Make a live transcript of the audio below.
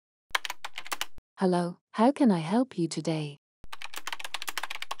Hello, how can I help you today?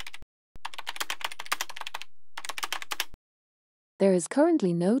 There is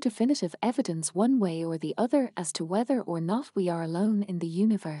currently no definitive evidence one way or the other as to whether or not we are alone in the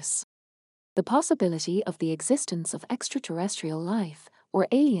universe. The possibility of the existence of extraterrestrial life, or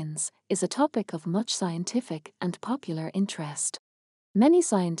aliens, is a topic of much scientific and popular interest. Many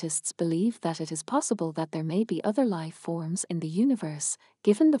scientists believe that it is possible that there may be other life forms in the universe,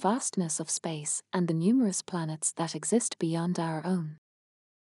 given the vastness of space and the numerous planets that exist beyond our own.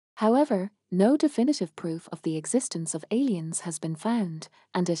 However, no definitive proof of the existence of aliens has been found,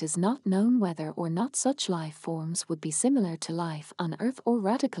 and it is not known whether or not such life forms would be similar to life on Earth or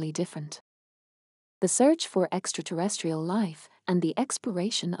radically different. The search for extraterrestrial life and the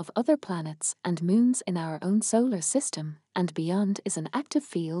exploration of other planets and moons in our own solar system and beyond is an active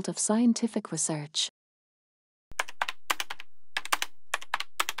field of scientific research.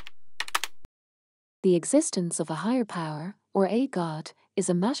 The existence of a higher power, or a God, is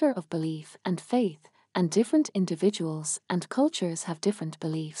a matter of belief and faith, and different individuals and cultures have different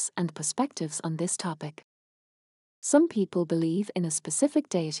beliefs and perspectives on this topic. Some people believe in a specific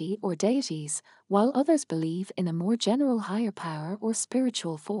deity or deities, while others believe in a more general higher power or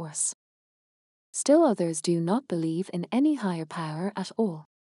spiritual force. Still others do not believe in any higher power at all.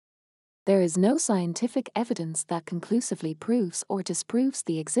 There is no scientific evidence that conclusively proves or disproves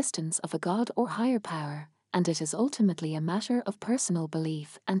the existence of a God or higher power, and it is ultimately a matter of personal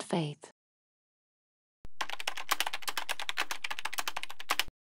belief and faith.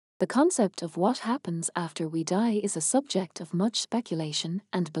 The concept of what happens after we die is a subject of much speculation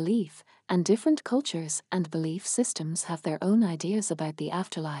and belief, and different cultures and belief systems have their own ideas about the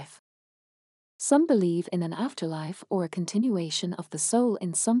afterlife. Some believe in an afterlife or a continuation of the soul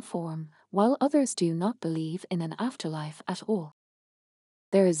in some form, while others do not believe in an afterlife at all.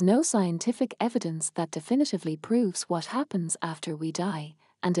 There is no scientific evidence that definitively proves what happens after we die,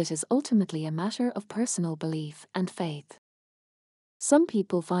 and it is ultimately a matter of personal belief and faith. Some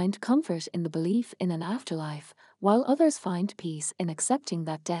people find comfort in the belief in an afterlife, while others find peace in accepting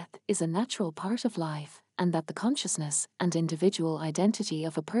that death is a natural part of life, and that the consciousness and individual identity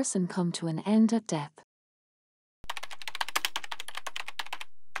of a person come to an end at death.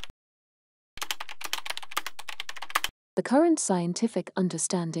 The current scientific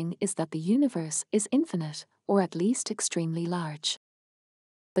understanding is that the universe is infinite, or at least extremely large.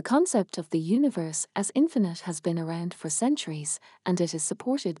 The concept of the universe as infinite has been around for centuries, and it is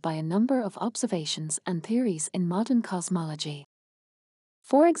supported by a number of observations and theories in modern cosmology.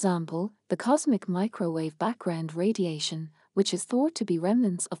 For example, the cosmic microwave background radiation, which is thought to be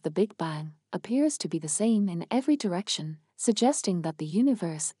remnants of the Big Bang, appears to be the same in every direction, suggesting that the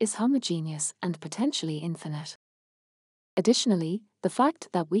universe is homogeneous and potentially infinite. Additionally, the fact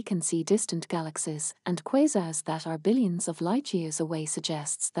that we can see distant galaxies and quasars that are billions of light years away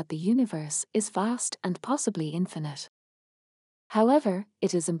suggests that the universe is vast and possibly infinite. However,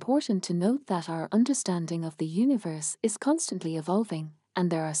 it is important to note that our understanding of the universe is constantly evolving,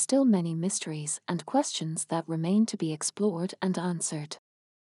 and there are still many mysteries and questions that remain to be explored and answered.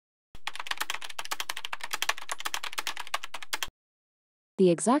 The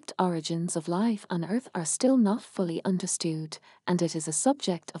exact origins of life on Earth are still not fully understood, and it is a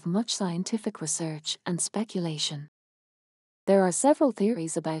subject of much scientific research and speculation. There are several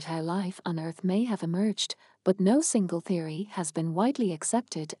theories about how life on Earth may have emerged, but no single theory has been widely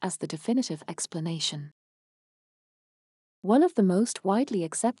accepted as the definitive explanation. One of the most widely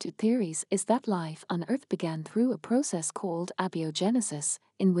accepted theories is that life on Earth began through a process called abiogenesis,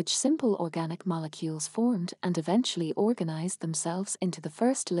 in which simple organic molecules formed and eventually organized themselves into the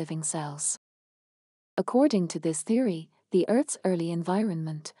first living cells. According to this theory, the Earth's early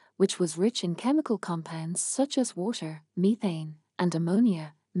environment, which was rich in chemical compounds such as water, methane, and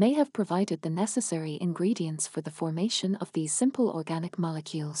ammonia, may have provided the necessary ingredients for the formation of these simple organic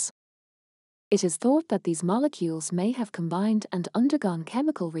molecules. It is thought that these molecules may have combined and undergone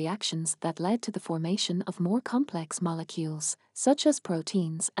chemical reactions that led to the formation of more complex molecules, such as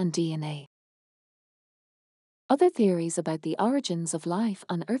proteins and DNA. Other theories about the origins of life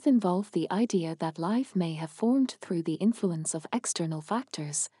on Earth involve the idea that life may have formed through the influence of external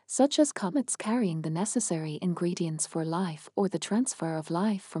factors, such as comets carrying the necessary ingredients for life or the transfer of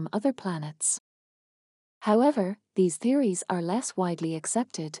life from other planets. However, these theories are less widely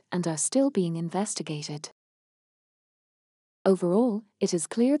accepted and are still being investigated. Overall, it is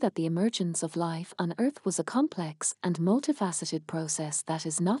clear that the emergence of life on Earth was a complex and multifaceted process that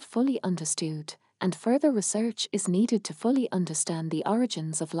is not fully understood, and further research is needed to fully understand the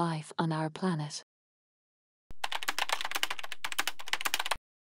origins of life on our planet.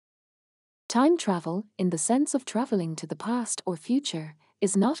 Time travel, in the sense of traveling to the past or future,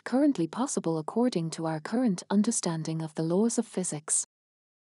 is not currently possible according to our current understanding of the laws of physics.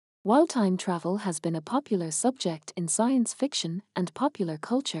 While time travel has been a popular subject in science fiction and popular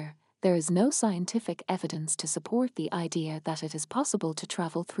culture, there is no scientific evidence to support the idea that it is possible to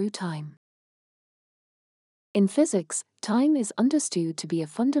travel through time. In physics, time is understood to be a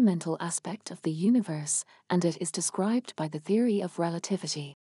fundamental aspect of the universe, and it is described by the theory of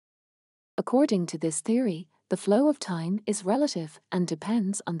relativity. According to this theory, the flow of time is relative and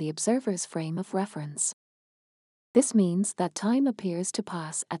depends on the observer's frame of reference. This means that time appears to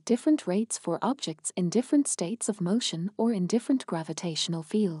pass at different rates for objects in different states of motion or in different gravitational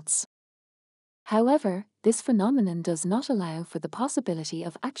fields. However, this phenomenon does not allow for the possibility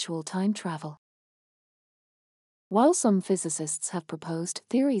of actual time travel. While some physicists have proposed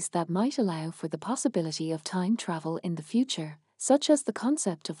theories that might allow for the possibility of time travel in the future, such as the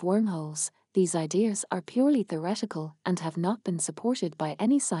concept of wormholes, these ideas are purely theoretical and have not been supported by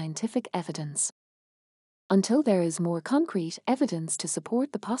any scientific evidence. Until there is more concrete evidence to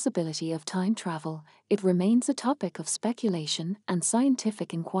support the possibility of time travel, it remains a topic of speculation and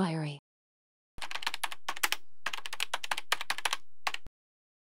scientific inquiry.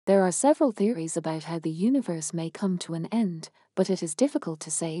 There are several theories about how the universe may come to an end, but it is difficult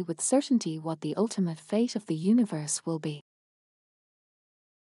to say with certainty what the ultimate fate of the universe will be.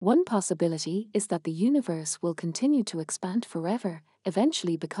 One possibility is that the universe will continue to expand forever,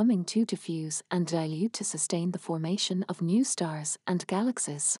 eventually becoming too diffuse and dilute to sustain the formation of new stars and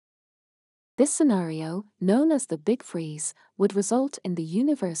galaxies. This scenario, known as the Big Freeze, would result in the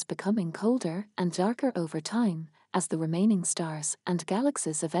universe becoming colder and darker over time, as the remaining stars and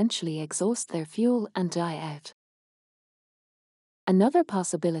galaxies eventually exhaust their fuel and die out. Another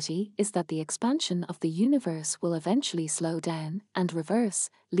possibility is that the expansion of the universe will eventually slow down and reverse,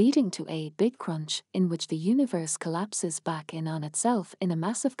 leading to a Big Crunch in which the universe collapses back in on itself in a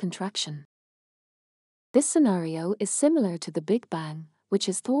massive contraction. This scenario is similar to the Big Bang, which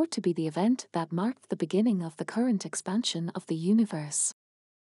is thought to be the event that marked the beginning of the current expansion of the universe.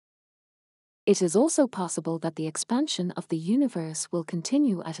 It is also possible that the expansion of the universe will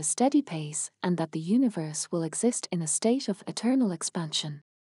continue at a steady pace and that the universe will exist in a state of eternal expansion.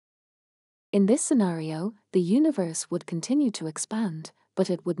 In this scenario, the universe would continue to expand, but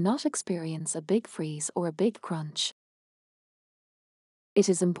it would not experience a big freeze or a big crunch. It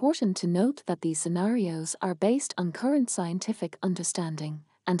is important to note that these scenarios are based on current scientific understanding,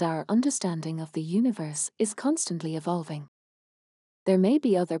 and our understanding of the universe is constantly evolving. There may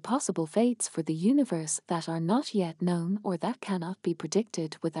be other possible fates for the universe that are not yet known or that cannot be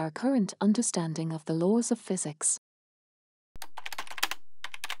predicted with our current understanding of the laws of physics.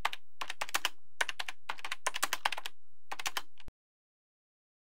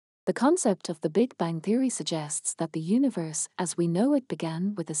 The concept of the Big Bang Theory suggests that the universe as we know it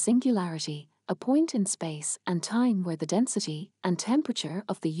began with a singularity, a point in space and time where the density and temperature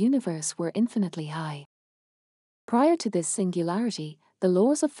of the universe were infinitely high. Prior to this singularity, the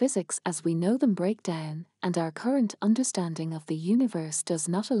laws of physics as we know them break down, and our current understanding of the universe does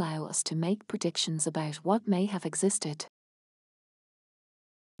not allow us to make predictions about what may have existed.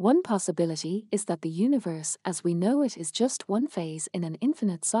 One possibility is that the universe as we know it is just one phase in an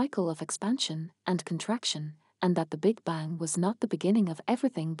infinite cycle of expansion and contraction, and that the Big Bang was not the beginning of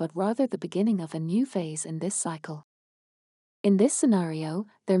everything but rather the beginning of a new phase in this cycle. In this scenario,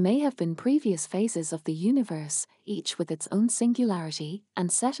 there may have been previous phases of the universe, each with its own singularity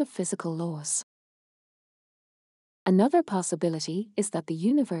and set of physical laws. Another possibility is that the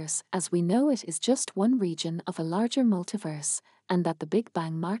universe as we know it is just one region of a larger multiverse, and that the Big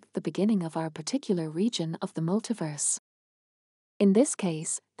Bang marked the beginning of our particular region of the multiverse. In this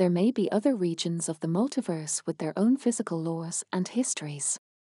case, there may be other regions of the multiverse with their own physical laws and histories.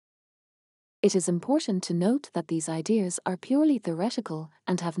 It is important to note that these ideas are purely theoretical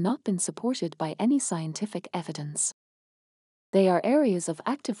and have not been supported by any scientific evidence. They are areas of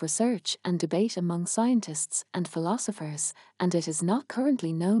active research and debate among scientists and philosophers, and it is not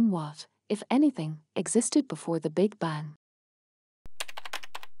currently known what, if anything, existed before the Big Bang.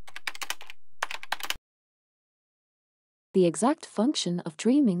 The exact function of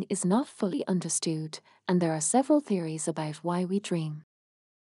dreaming is not fully understood, and there are several theories about why we dream.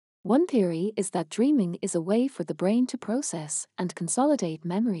 One theory is that dreaming is a way for the brain to process and consolidate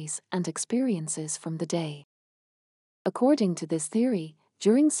memories and experiences from the day. According to this theory,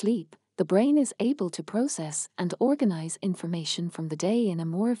 during sleep, the brain is able to process and organize information from the day in a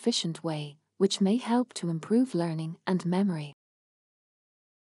more efficient way, which may help to improve learning and memory.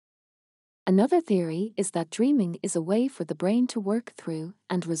 Another theory is that dreaming is a way for the brain to work through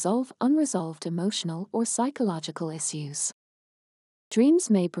and resolve unresolved emotional or psychological issues. Dreams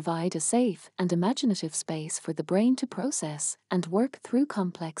may provide a safe and imaginative space for the brain to process and work through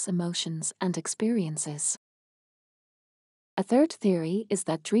complex emotions and experiences. A third theory is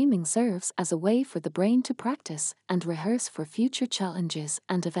that dreaming serves as a way for the brain to practice and rehearse for future challenges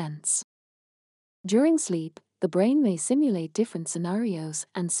and events. During sleep, the brain may simulate different scenarios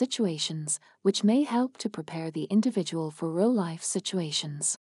and situations, which may help to prepare the individual for real-life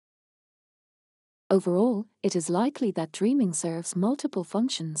situations. Overall, it is likely that dreaming serves multiple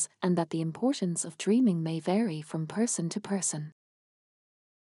functions and that the importance of dreaming may vary from person to person.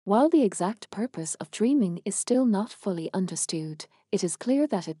 While the exact purpose of dreaming is still not fully understood, it is clear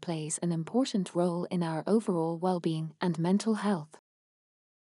that it plays an important role in our overall well-being and mental health.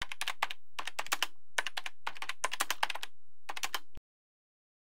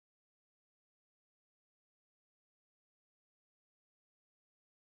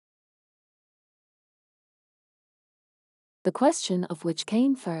 The question of which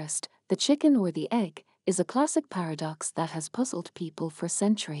came first, the chicken or the egg, is a classic paradox that has puzzled people for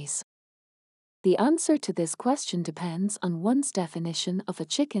centuries. The answer to this question depends on one's definition of a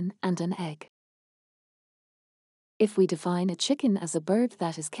chicken and an egg. If we define a chicken as a bird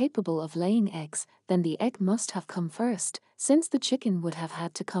that is capable of laying eggs, then the egg must have come first, since the chicken would have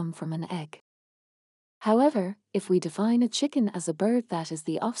had to come from an egg. However, if we define a chicken as a bird that is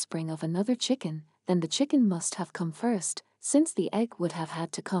the offspring of another chicken, then the chicken must have come first, since the egg would have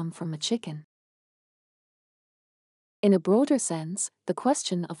had to come from a chicken. In a broader sense, the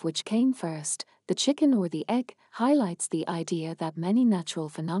question of which came first, the chicken or the egg, highlights the idea that many natural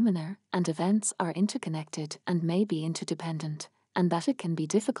phenomena and events are interconnected and may be interdependent, and that it can be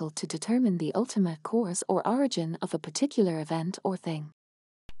difficult to determine the ultimate cause or origin of a particular event or thing.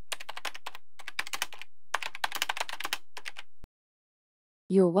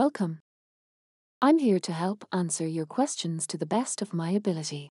 You're welcome. I'm here to help answer your questions to the best of my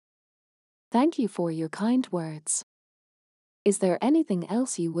ability. Thank you for your kind words. Is there anything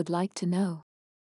else you would like to know?